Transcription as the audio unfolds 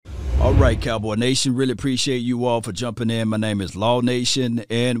All right, Cowboy Nation, really appreciate you all for jumping in. My name is Law Nation,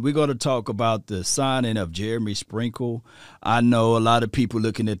 and we're going to talk about the signing of Jeremy Sprinkle. I know a lot of people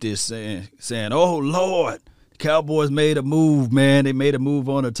looking at this saying, oh, Lord, the Cowboys made a move, man. They made a move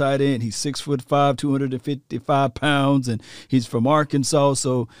on a tight end. He's 6'5", 255 pounds, and he's from Arkansas,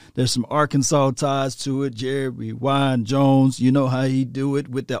 so there's some Arkansas ties to it. Jerry Wine Jones, you know how he do it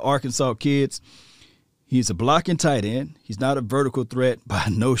with the Arkansas kids. He's a blocking tight end. He's not a vertical threat by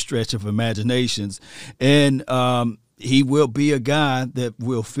no stretch of imaginations. And he will be a guy that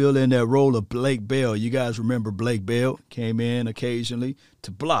will fill in that role of Blake Bell. You guys remember Blake Bell came in occasionally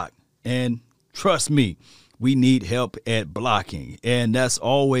to block. And trust me, we need help at blocking. And that's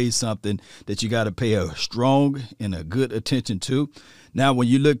always something that you got to pay a strong and a good attention to. Now, when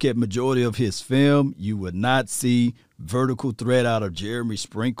you look at majority of his film, you would not see vertical threat out of Jeremy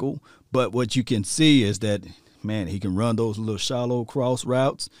Sprinkle. But what you can see is that, man, he can run those little shallow cross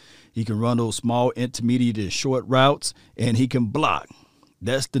routes. He can run those small intermediate and short routes, and he can block.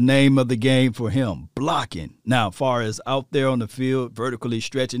 That's the name of the game for him, blocking. Now, as far as out there on the field, vertically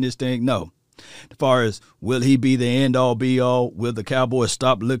stretching this thing, no. As far as will he be the end-all, be-all, will the Cowboys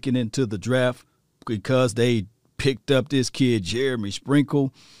stop looking into the draft because they picked up this kid, Jeremy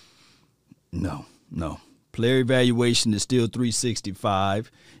Sprinkle? No. Player evaluation is still 365.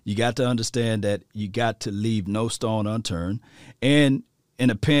 You got to understand that you got to leave no stone unturned. And in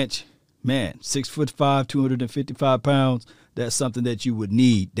a pinch, man, 6'5", 255 pounds, that's something that you would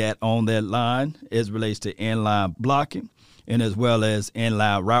need that on that line as it relates to inline blocking and as well as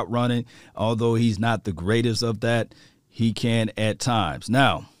inline route running. Although he's not the greatest of that, he can at times.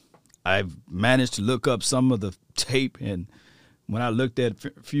 Now, I've managed to look up some of the tape, and when I looked at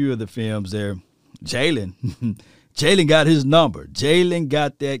a few of the films there, Jalen got his number. Jalen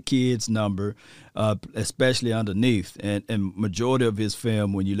got that kid's number, especially underneath. And majority of his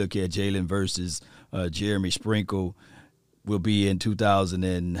film, when you look at Jalen versus Jeremy Sprinkle, will be in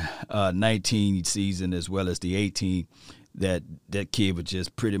 2019 season as well as the 18. That kid was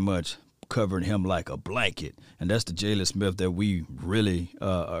just pretty much covering him like a blanket. And that's the Jalen Smith that we really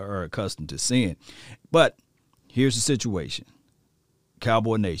are accustomed to seeing. But here's the situation.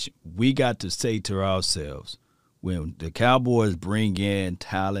 Cowboy Nation, we got to say to ourselves, when the Cowboys bring in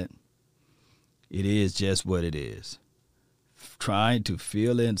talent, it is just what it is. Trying to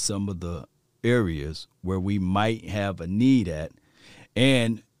fill in some of the areas where we might have a need at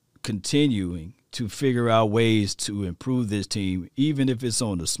and continuing to figure out ways to improve this team, even if it's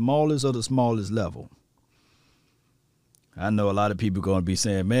on the smallest of the smallest level. I know a lot of people are going to be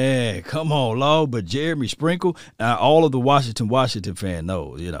saying, man, come on, Law, but Jeremy Sprinkle, all of the Washington fan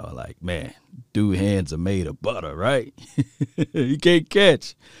knows, like, man, dude hands are made of butter, right? He can't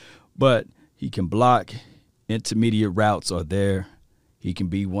catch, but he can block. Intermediate routes are there. He can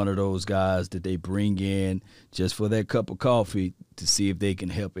be one of those guys that they bring in just for that cup of coffee to see if they can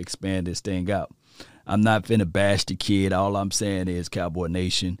help expand this thing out. I'm not finna bash the kid. All I'm saying is, Cowboy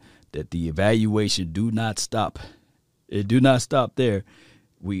Nation, that the evaluation do not stop. It do not stop there.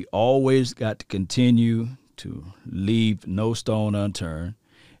 We always got to continue to leave no stone unturned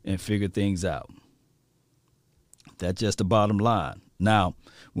and figure things out. That's just the bottom line. Now,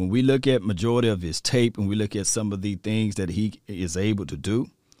 when we look at majority of his tape and we look at some of the things that he is able to do,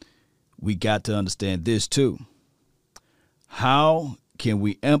 we got to understand this too. How can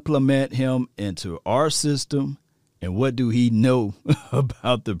we implement him into our system? And what do he know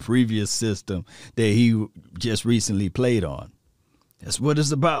about the previous system that he just recently played on? That's what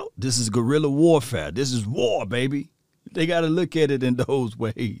it's about. This is guerrilla warfare. This is war, baby. They got to look at it in those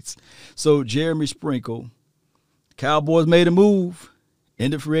ways. So Jeremy Sprinkle, Cowboys made a move in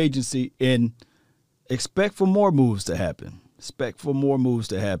the free agency, and expect for more moves to happen. Expect for more moves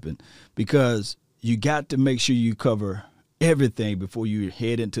to happen because you got to make sure you cover everything before you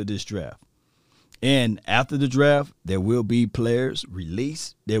head into this draft. And after the draft, there will be players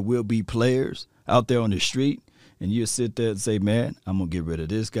released. There will be players out there on the street. And you sit there and say, man, I'm going to get rid of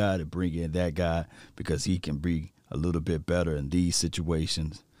this guy to bring in that guy because he can be a little bit better in these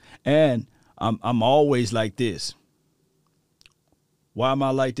situations. And I'm always like this. Why am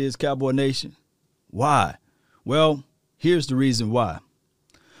I like this, Cowboy Nation? Why? Well, here's the reason why.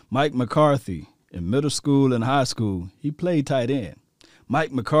 Mike McCarthy in middle school and high school, he played tight end.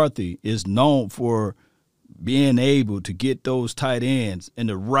 Mike McCarthy is known for being able to get those tight ends in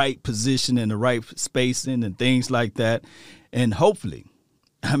the right position and the right spacing and things like that. And hopefully,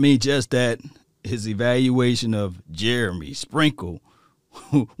 just that his evaluation of Jeremy Sprinkle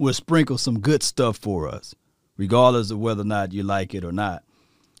will sprinkle some good stuff for us, regardless of whether or not you like it or not.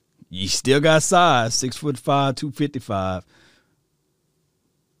 You still got size, 6'5", 255.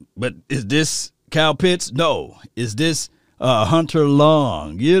 But is this Kyle Pitts? No. Is this Hunter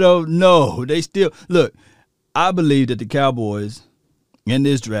Long? No. They still look. I believe that the Cowboys in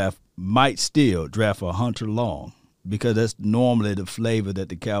this draft might still draft a Hunter Long because that's normally the flavor that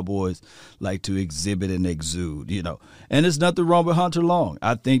the Cowboys like to exhibit and exude. And there's nothing wrong with Hunter Long.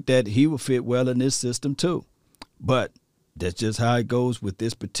 I think that he will fit well in this system too. But that's just how it goes with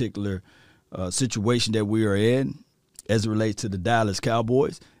this particular situation that we are in as it relates to the Dallas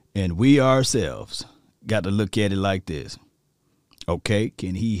Cowboys. And we ourselves got to look at it like this. Okay,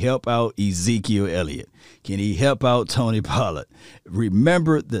 can he help out Ezekiel Elliott? Can he help out Tony Pollard?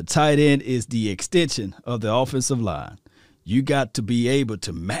 Remember, the tight end is the extension of the offensive line. You got to be able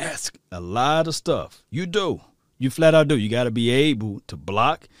to mask a lot of stuff. You do. You flat out do. You got to be able to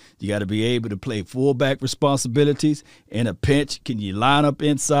block. You got to be able to play fullback responsibilities. In a pinch, can you line up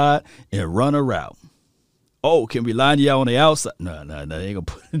inside and run a route? Oh, can we line you out on the outside? No.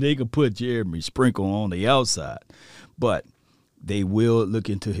 They can put Jeremy Sprinkle on the outside. But they will look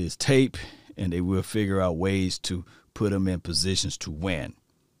into his tape, and they will figure out ways to put him in positions to win.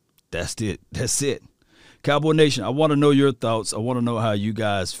 That's it. Cowboy Nation, I want to know your thoughts. I want to know how you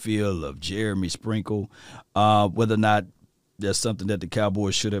guys feel of Jeremy Sprinkle, whether or not that's something that the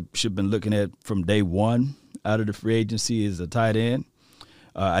Cowboys should have been looking at from day one out of the free agency as a tight end.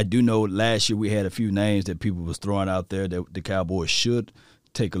 I do know last year we had a few names that people was throwing out there that the Cowboys should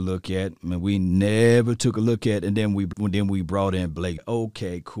take a look at. I mean, we never took a look at, and then we brought in Blake.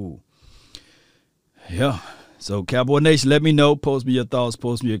 Okay, cool. Yeah. So, Cowboy Nation, let me know. Post me your thoughts.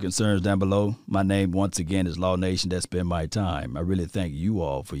 Post me your concerns down below. My name, once again, is Law Nation. That's been my time. I really thank you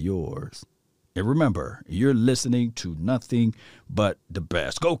all for yours. And remember, you're listening to nothing but the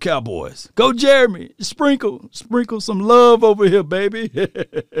best. Go Cowboys. Go Jeremy. Sprinkle some love over here, baby.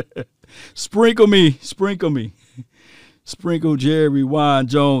 Sprinkle me. Sprinkle Jerry Wine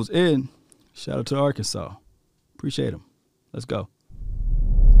Jones in. Shout out to Arkansas. Appreciate him. Let's go.